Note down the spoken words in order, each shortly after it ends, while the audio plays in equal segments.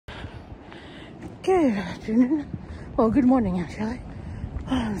Good afternoon. Well, good morning actually.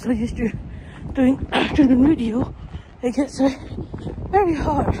 I'm so used to doing afternoon video. It gets very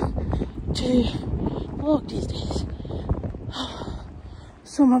hard to vlog these days.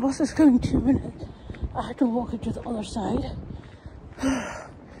 So my bus is coming 2 minutes. I had to walk it to the other side.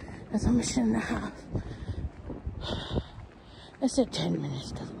 It's a mission and a half. It said 10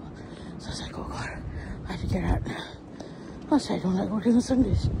 minutes to the bus. So I was like, oh god, I have to get out now. Plus I don't like working on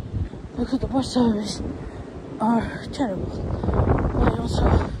Sundays because the bus service are terrible. But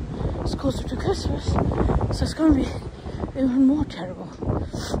also it's closer to Christmas, so it's gonna be even more terrible.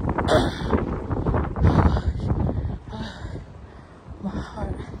 My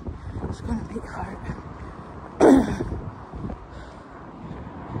heart is gonna beat hard.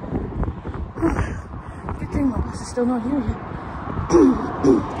 Good thing my bus is still not here yet.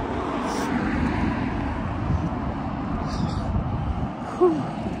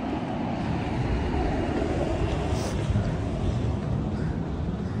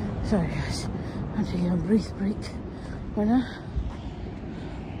 Sorry guys, I'm taking a breath break right now.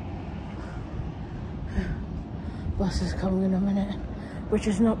 Bus is coming in a minute, which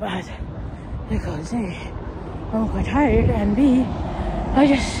is not bad because A, I'm quite tired, and B, I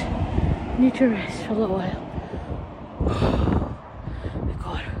just need to rest for a little while. Oh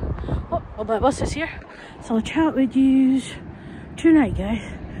god. Oh, my bus is here, so I'll chat with you tonight, guys.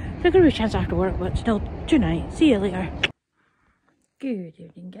 There's gonna be a chance after work, but still tonight. See you later. Good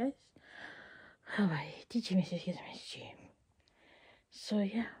evening, guys. How are you? Did you miss you? So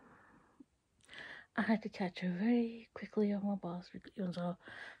yeah, I had to catch her very quickly on my bus, even though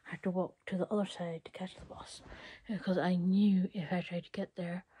I had to walk to the other side to catch the bus because I knew if I tried to get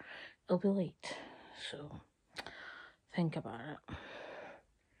there, it'll be late. So think about it.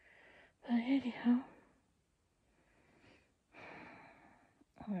 But anyhow,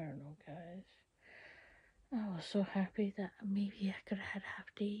 I don't know, guys. I was so happy that maybe I could have had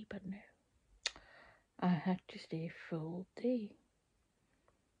half day, but no. I had to stay full day,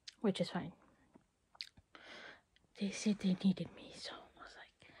 which is fine. They said they needed me, so I was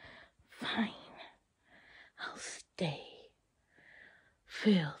like, fine, I'll stay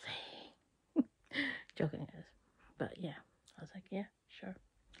full day. Joking, guys. But yeah, I was like, yeah, sure.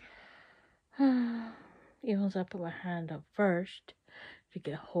 Even though I put my hand up first to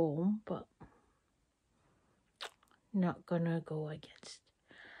get home, but not gonna go against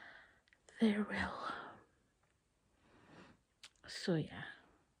their will. So yeah,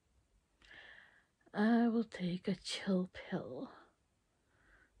 I will take a chill pill.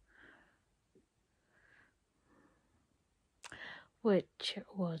 Which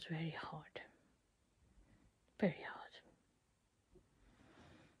was very hard. Very hard.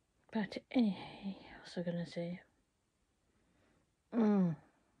 But anyway, what was I gonna say?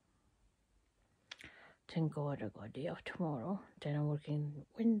 Thank God I got a day off tomorrow. Then I'm working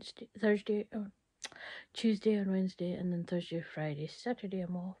Tuesday and Wednesday, and then Thursday, Friday, Saturday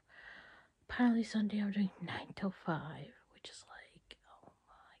I'm off. Apparently Sunday I'm doing 9 till 5, which is like, oh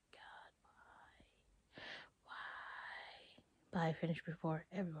my god, why? But I finish before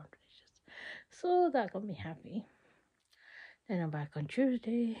everyone finishes, so that got me happy. Then I'm back on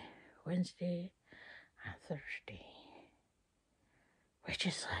Tuesday, Wednesday, and Thursday, which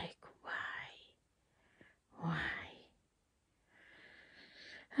is like, why?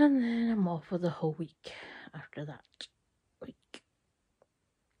 And then I'm off for the whole week after that week,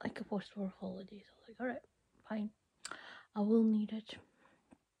 like a post-war holiday. So like, alright, fine, I will need it.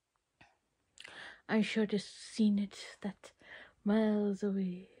 I should have seen it that miles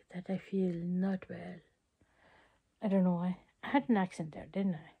away that I feel not well. I don't know why. I had an accent there,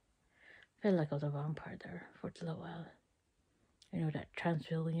 didn't I? Felt like I was a vampire there for a little while. You know, that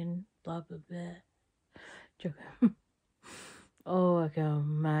Transylvanian, blah blah blah. Joking. Oh, I can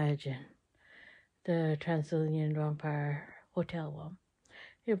imagine the Transylvanian vampire hotel one.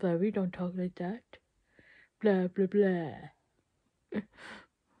 Yeah, but we don't talk like that. Blah blah blah. You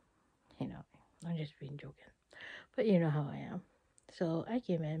know, I'm just being joking. But you know how I am. So I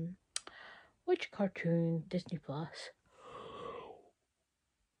came in, watched cartoon, Disney Plus.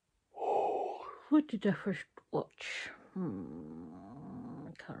 What did I first watch?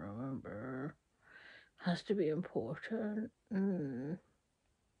 I can't remember. Has to be important.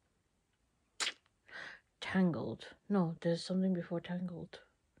 Tangled. No, there's something before Tangled.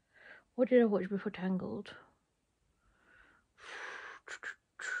 What did I watch before Tangled?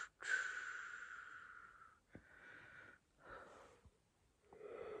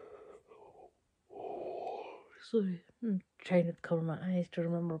 Sorry, I'm trying to cover my eyes to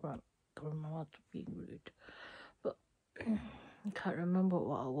remember about cover my mouth being rude. But I can't remember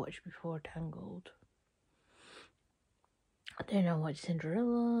what I watched before Tangled. Then I watched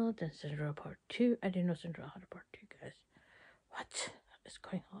Cinderella, then Cinderella Part 2. I didn't know Cinderella had a Part 2, guys. What is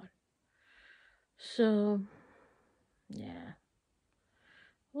going on? So, yeah.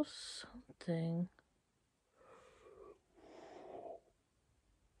 It was something.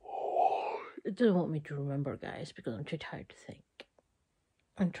 It doesn't want me to remember, guys, because I'm too tired to think.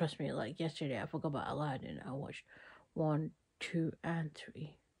 And trust me, like yesterday, I forgot about Aladdin. I watched 1, 2, and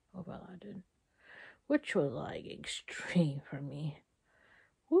 3 of Aladdin, which was like extreme for me.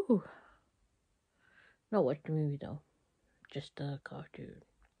 Woo! Not watch the movie though, just the cartoon.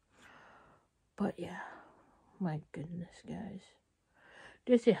 But yeah, my goodness, guys,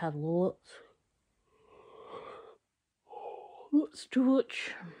 Disney had lots to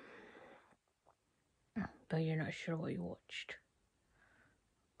watch, but you're not sure what you watched.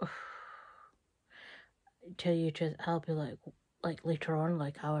 Tell you just, I'll be like later on,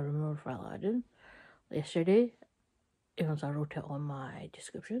 like how I remember for Aladdin yesterday, even though I wrote it on my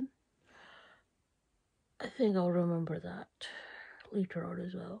description. I think I'll remember that later on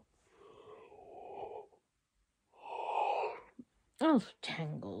as well. I was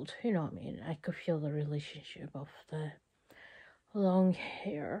tangled, you know what I mean? I could feel the relationship of the long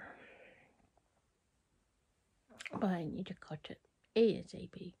hair. But I need to cut it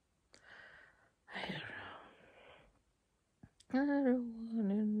ASAP. I don't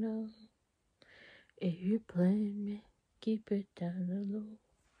wanna know if you blame me, keep it down low.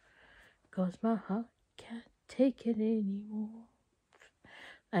 'Cause my heart can't take it anymore.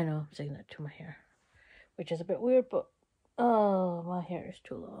 I know, I'm saying that to my hair, which is a bit weird, but oh, my hair is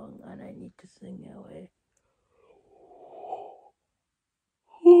too long and I need to sing that way.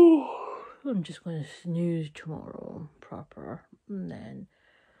 I'm just going to snooze tomorrow proper, and then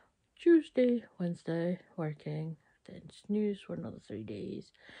Tuesday, Wednesday working, then snooze for another 3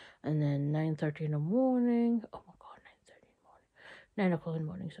 days, and then 9:30 in the morning. Oh my god, 9:30 in the morning. 9 o'clock in the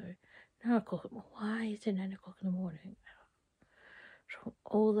morning, sorry. 9 o'clock. Why is it 9 o'clock in the morning? From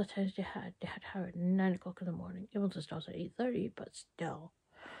all the times they had to have it 9 o'clock in the morning. Even though it starts at 8:30, but still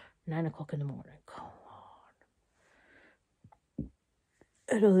 9 o'clock in the morning. Come on.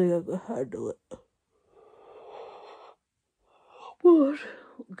 I don't think I can handle it. But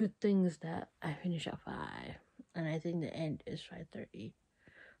good thing is that I finish at 5, and I think the end is 5:30,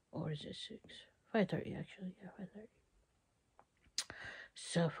 or is it 6? 5:30 actually, yeah, 5:30.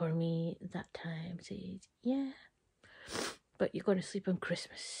 So for me, that time says yeah. But you're gonna sleep on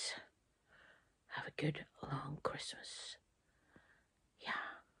Christmas. Have a good long Christmas.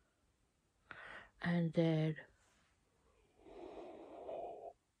 Yeah. And then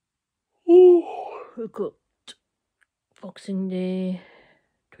we got Boxing Day,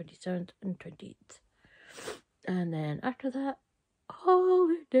 27th and 28th. And then after that,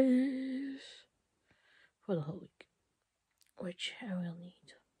 holidays for the whole week, which I will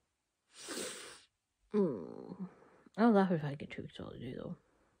need. I'll laugh if I get 2 weeks holiday though.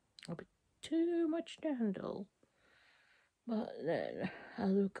 It'll be too much to handle. But then I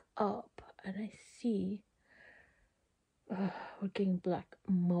look up and I see we're getting black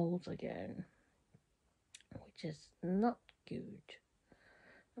mold again, which is not good.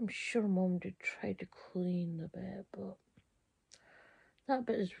 I'm sure Mom did try to clean the bed, but that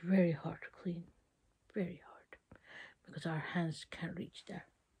bit is very hard to clean. Very hard. Because our hands can't reach there.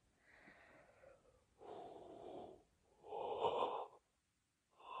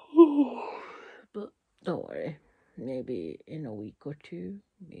 But don't worry. Maybe in a week or 2,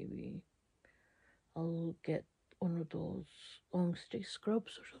 maybe I'll get one of those long stick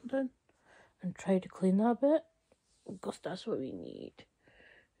scrubs or something and try to clean that bit. Because that's what we need.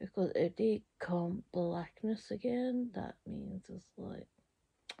 Because if they come blackness again, that means it's like,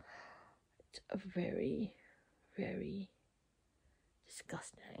 it's a very, very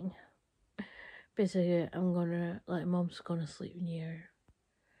disgusting. Basically, I'm gonna, like, Mom's gonna sleep near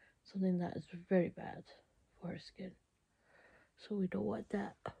something that is very bad for her skin. So we don't want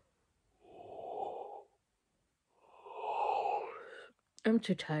that. I'm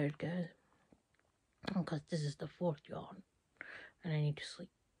too tired, guys. Because this is the 4th yawn. And I need to sleep.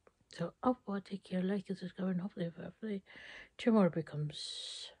 So I'll take care, like and subscribe, and hopefully tomorrow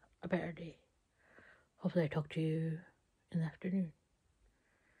becomes a better day. Hopefully I talk to you in the afternoon,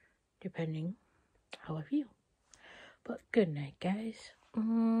 depending how I feel. But good night, guys.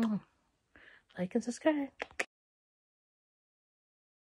 Like and subscribe.